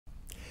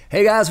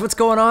Hey guys, what's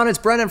going on? It's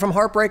Brendan from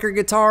Heartbreaker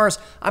Guitars.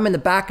 I'm in the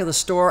back of the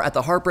store at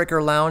the Heartbreaker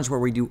Lounge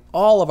where we do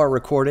all of our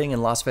recording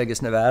in Las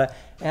Vegas, Nevada.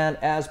 And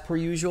as per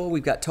usual,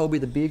 we've got Toby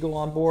the Beagle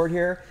on board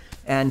here.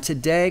 And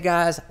today,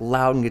 guys,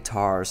 Lowden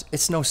guitars.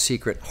 It's no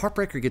secret,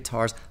 Heartbreaker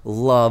Guitars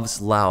loves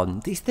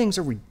Lowden. These things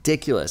are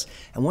ridiculous.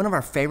 And one of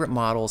our favorite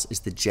models is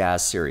the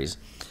Jazz series.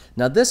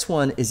 Now this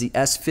one is the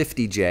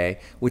S50J,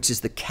 which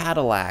is the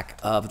Cadillac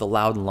of the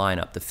Lowden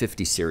lineup, the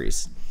 50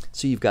 series.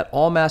 So you've got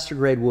all master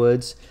grade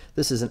woods.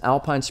 This is an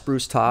Alpine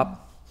Spruce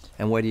top.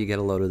 And wait till you get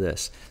a load of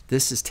this.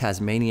 This is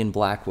Tasmanian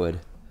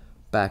Blackwood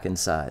back and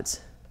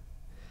sides.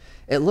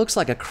 It looks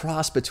like a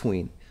cross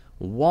between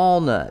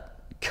walnut,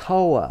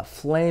 koa,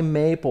 flame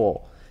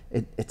maple.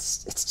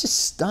 It's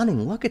just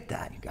stunning. Look at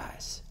that, you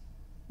guys.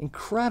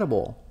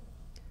 Incredible.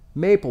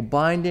 Maple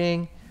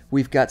binding.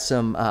 We've got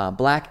some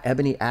black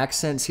ebony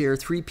accents here,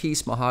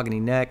 3-piece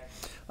mahogany neck.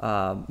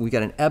 We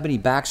got an ebony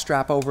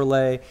backstrap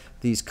overlay,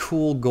 these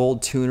cool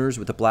gold tuners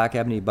with the black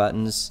ebony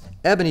buttons,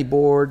 ebony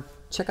board.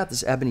 Check out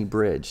this ebony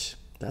bridge.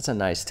 That's a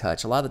nice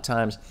touch. A lot of the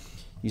times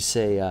you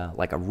say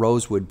like a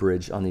rosewood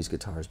bridge on these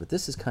guitars, but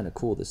this is kind of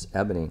cool, this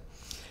ebony.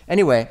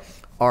 Anyway,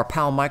 our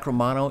pal Mike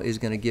Romano is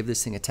going to give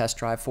this thing a test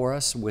drive for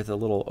us with a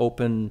little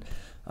open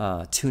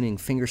tuning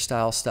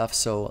fingerstyle stuff.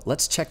 So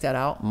let's check that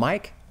out.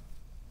 Mike,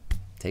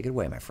 take it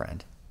away, my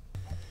friend.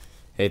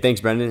 Hey,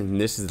 thanks, Brendan.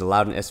 And this is the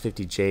Lowden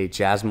S50J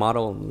Jazz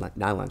model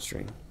nylon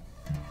string.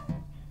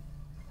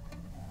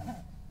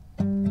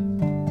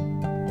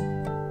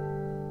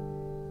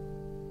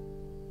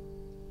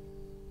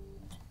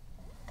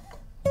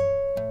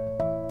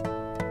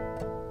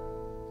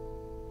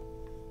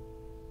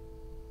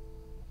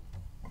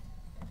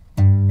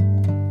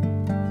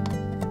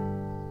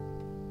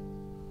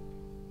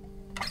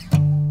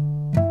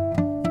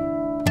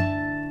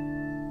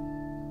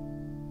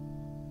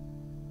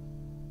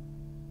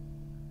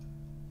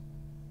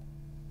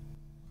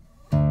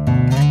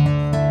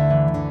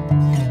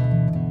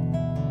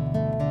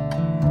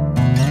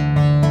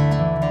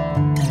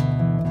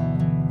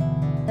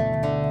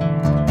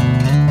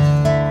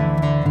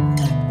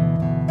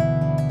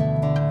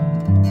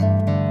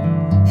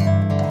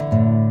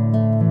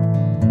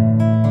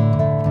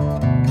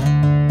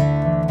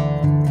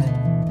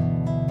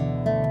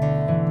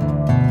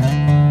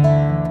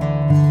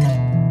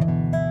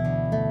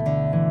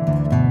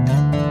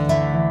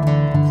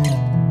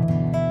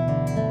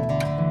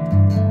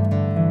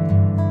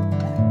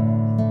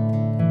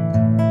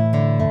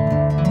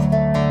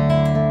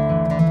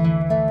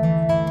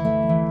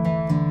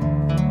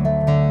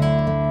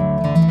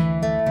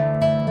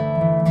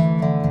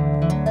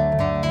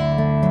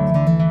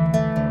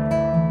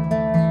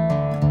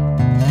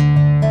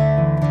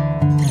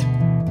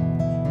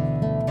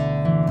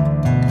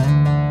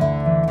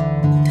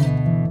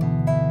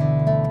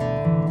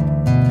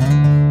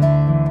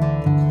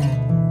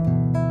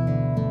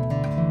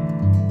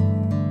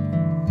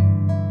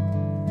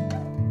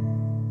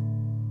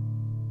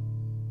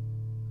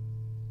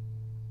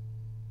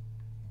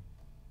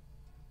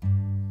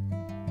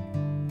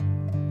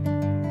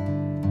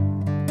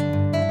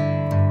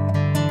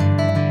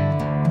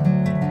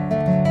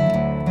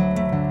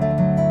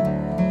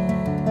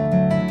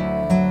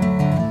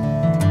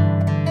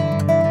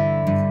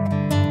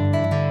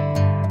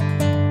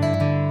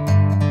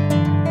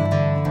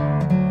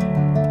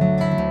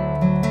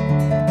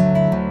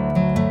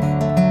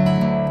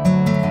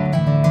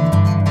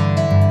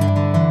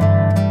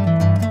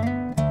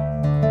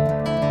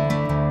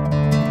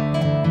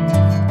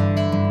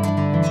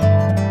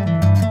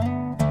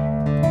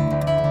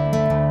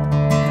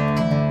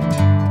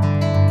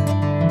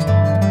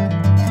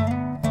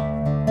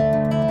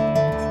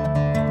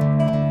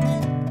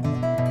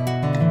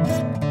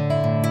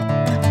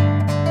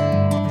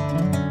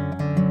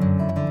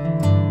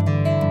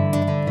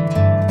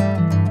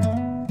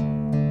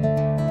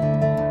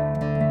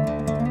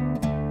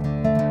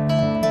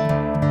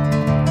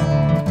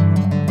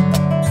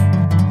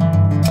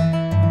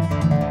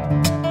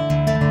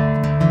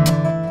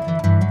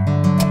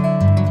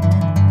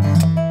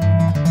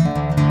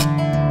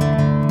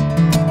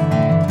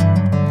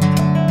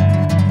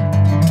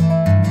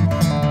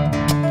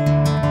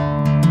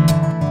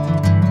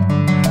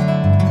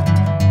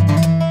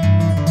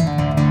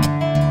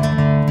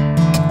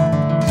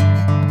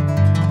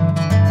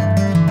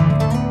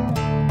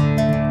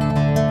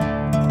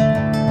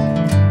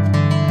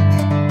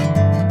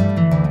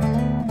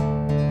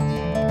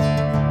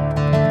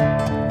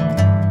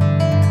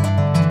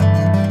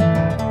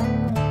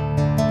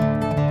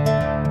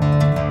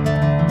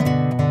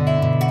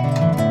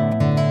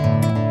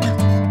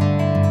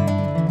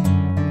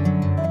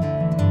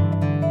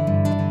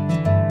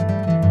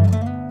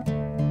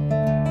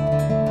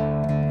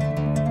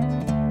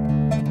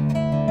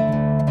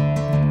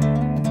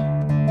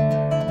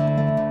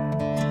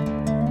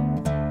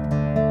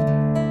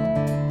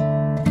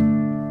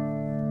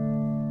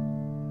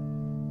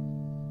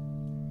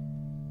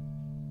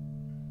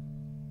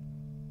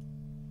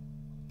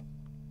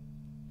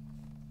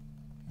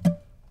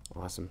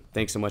 Awesome.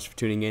 Thanks so much for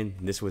tuning in.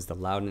 This was the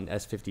Lowden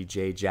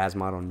S50J Jazz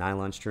Model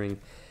nylon string.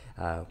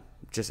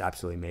 Just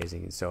absolutely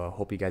amazing. And so I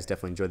hope you guys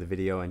definitely enjoyed the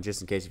video. And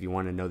just in case if you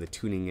want to know the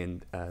tuning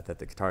in that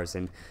the guitar is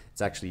in,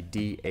 it's actually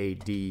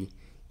D-A-D-E-A-E.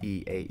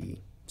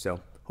 So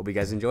hope you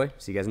guys enjoy.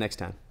 See you guys next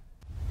time.